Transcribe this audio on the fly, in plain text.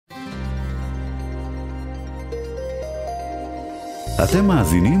אתם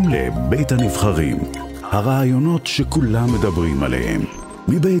מאזינים לבית הנבחרים, הרעיונות שכולם מדברים עליהם,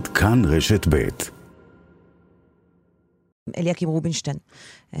 מבית כאן רשת בית. אליקים רובינשטיין,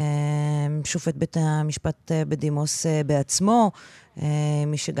 שופט בית המשפט בדימוס בעצמו,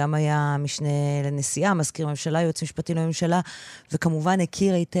 מי שגם היה משנה לנשיאה, מזכיר ממשלה, יועץ משפטי לממשלה, וכמובן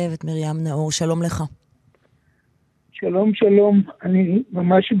הכיר היטב את מרים נאור. שלום לך. שלום, שלום. אני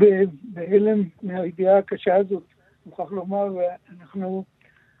ממש בהלם מהידיעה הקשה הזאת. מוכרח לומר, אנחנו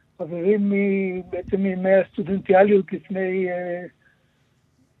חברים בעצם מימי הסטודנטיאליות לפני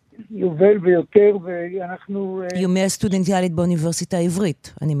יובל ויותר, ואנחנו... יומי הסטודנטיאלית באוניברסיטה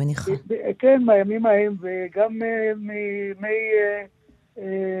העברית, אני מניחה. כן, מהימים ההם, וגם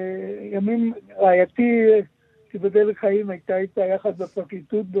ימים רעייתי, תיבדל לחיים, הייתה איתה יחד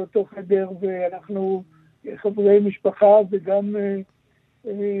בפרקליטות באותו חדר, ואנחנו חברי משפחה, וגם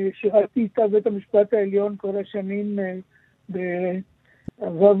שירתי איתה בית המשפט העליון כל השנים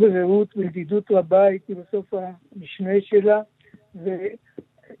באהבה ורעות וידידות רבה, הייתי בסוף המשנה שלה,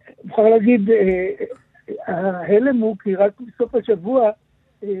 מוכרח להגיד, ההלם הוא כי רק בסוף השבוע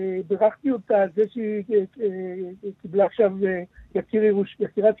ברכתי אותה על זה שהיא קיבלה עכשיו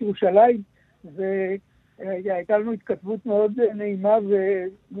יצירת ירושלים, והייתה לנו התכתבות מאוד נעימה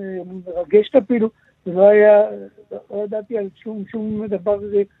ומרגשת אפילו, ולא ידעתי על שום דבר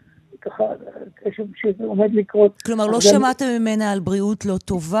ככה שעומד לקרות. כלומר, לא שמעתם ממנה על בריאות לא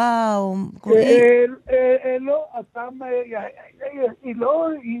טובה? לא, הפעם היא לא,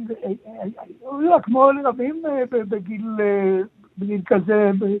 כמו לרבים בגיל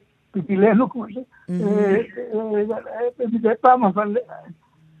כזה, בגילנו כמו ש... מדי פעם, אבל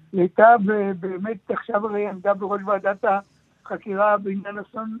הייתה באמת עכשיו הרי עמדה בראש ועדת החקירה בעניין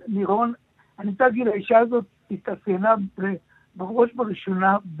אסון מירון. אני רוצה להגיד, האישה הזאת התאפיינה בראש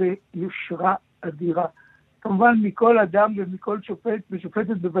בראשונה ביושרה אדירה. כמובן מכל אדם ומכל שופט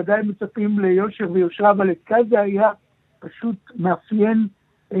ושופטת בוודאי מצפים ליושר ויושרה, אבל זה היה פשוט מאפיין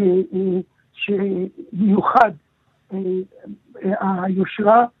שמיוחד.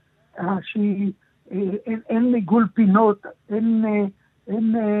 היושרה שהיא אין עיגול פינות, אין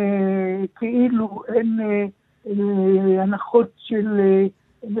כאילו, אין הנחות של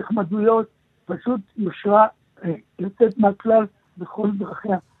נחמדויות, פשוט יושרה יוצאת מהכלל בכל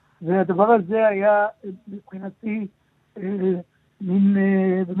דרכיה. והדבר הזה היה מבחינתי מין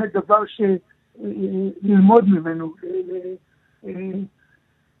באמת דבר שללמוד ממנו.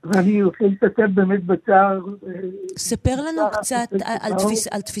 ואני רוצה להשתתף באמת בצער. ספר לנו קצת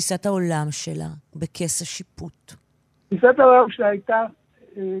על תפיסת העולם שלה בכס השיפוט. תפיסת העולם שלה הייתה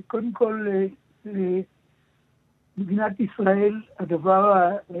קודם כל מדינת ישראל, הדבר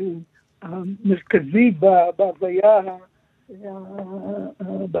המרכזי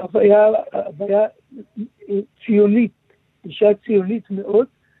בהוויה ציונית, אישה ציונית מאוד,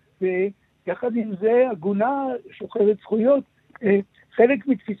 ויחד עם זה הגונה שוחרת זכויות. חלק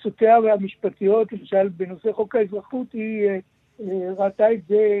מתפיסותיה והמשפטיות, למשל בנושא חוק האזרחות, היא ראתה את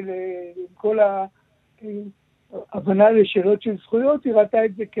זה עם כל ההבנה לשאלות של זכויות, היא ראתה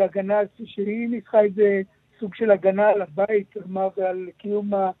את זה כהגנה, שהיא ניסחה את זה סוג של הגנה על הבית, כלומר, ועל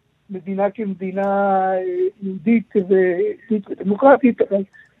קיום המדינה כמדינה יהודית ודמוקרטית,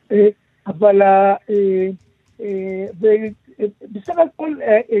 אבל בסך הכל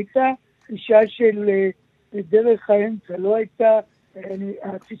הייתה אישה של דרך האמצע, לא הייתה,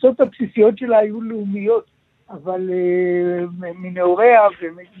 התפיסות הבסיסיות שלה היו לאומיות, אבל מנאוריה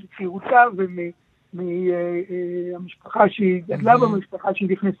ומצעירותה ומהמשפחה שהיא גדלה במשפחה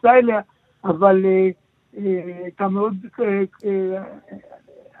שהיא נכנסה אליה, אבל הייתה מאוד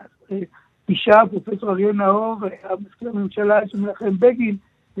אישה, פרופסור נאור, מזכיר הממשלה של מנחם בגין,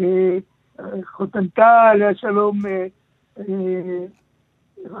 חותנתה עליה שלום,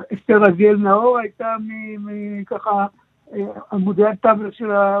 אסתר רזיאל נאור, הייתה מככה עמודי התווך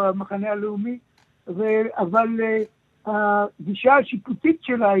של המחנה הלאומי, אבל הגישה השיפוטית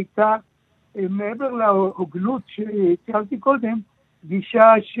שלה הייתה, מעבר להוגנות שציירתי קודם,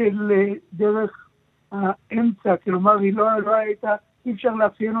 גישה של דרך האמצע, כלומר היא לא הייתה, אי אפשר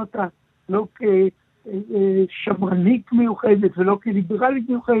לאפיין אותה לא כשמרנית מיוחדת ולא כליברלית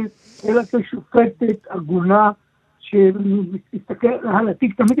מיוחדת, אלא כשופטת הגונה שמסתכל על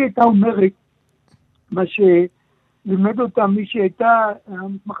התיק. תמיד הייתה אומרת מה שלימד אותה מי שהייתה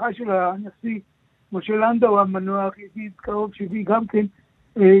המתמחה של הנשיא משה לנדאו המנוח, ידיד קרוב שלי גם כן,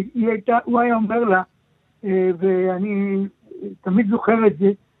 הוא היה אומר לה, ואני תמיד זוכר את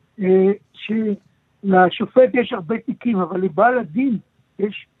זה, שלשופט יש הרבה תיקים, אבל לבעל הדין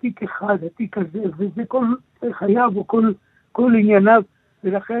יש תיק אחד, התיק הזה, וזה כל חייו או כל ענייניו,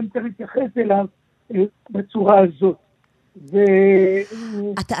 ולכן צריך להתייחס אליו בצורה הזאת.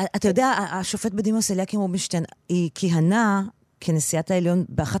 אתה יודע, השופט בדימוס אליקים רובינשטיין, היא כיהנה כנשיאת העליון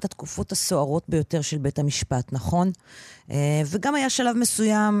באחת התקופות הסוערות ביותר של בית המשפט, נכון? וגם היה שלב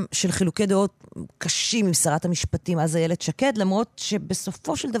מסוים של חילוקי דעות קשים עם שרת המשפטים, אז איילת שקד, למרות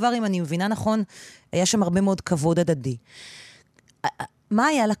שבסופו של דבר, אם אני מבינה נכון, היה שם הרבה מאוד כבוד הדדי. מה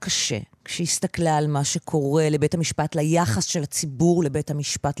היה לה קשה כשהסתכלה על מה שקורה לבית המשפט, ליחס של הציבור לבית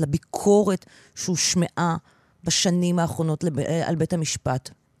המשפט, לביקורת שהושמעה בשנים האחרונות על בית המשפט?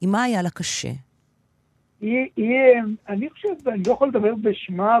 עם מה היה לה קשה? אני חושב, אני לא יכול לדבר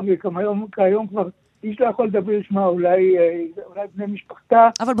בשמה, וכיום כבר איש לא יכול לדבר בשמה, אולי בני משפחתה.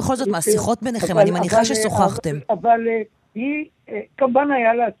 אבל בכל זאת, מהשיחות ביניכם, אני מניחה ששוחחתם. אבל היא, כמובן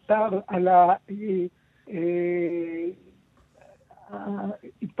היה לה צער על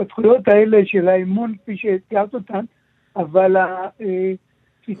ההתפתחויות האלה של האמון, כפי שתיארת אותן, אבל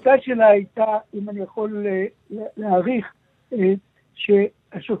התפיסה שלה הייתה, אם אני יכול להעריך,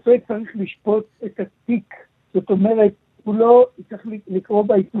 שהשופט צריך לשפוט את התיק. זאת אומרת, הוא לא צריך לקרוא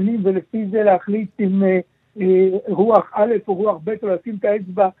בעיתונים ולפי זה להחליט עם רוח א' או רוח ב' או לשים את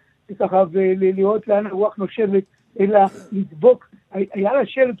האצבע ככה ולראות לאן הרוח נושבת, אלא לדבוק. היה לה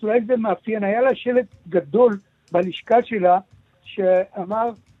שלט, אולי זה מאפיין, היה לה שלט גדול בלשכה שלה שאמר,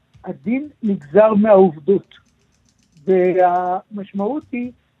 הדין נגזר מהעובדות. והמשמעות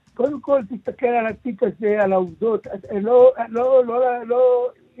היא, קודם כל תסתכל על התיק הזה, על העובדות,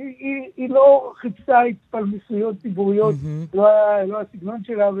 היא לא חיפשה התפלמסויות ציבוריות, לא הסגנון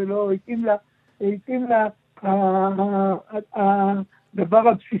שלה ולא התאים לה הדבר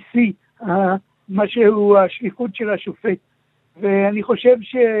הבסיסי, מה שהוא השליחות של השופט. ואני חושב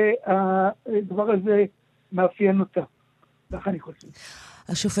שהדבר הזה מאפיין אותה. כך אני חושב.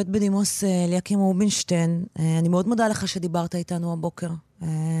 השופט בדימוס אליקים רובינשטיין, אני מאוד מודה לך שדיברת איתנו הבוקר.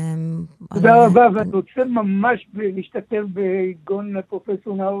 תודה רבה, ואני רוצה ממש להשתתף בגון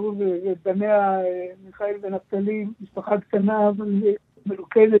פרופסור נאור ובניה מיכאל ונפתלי, משפחה קטנה אבל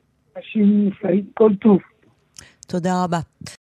מלוכדת, אנשים נפלאים, כל טוב. תודה רבה.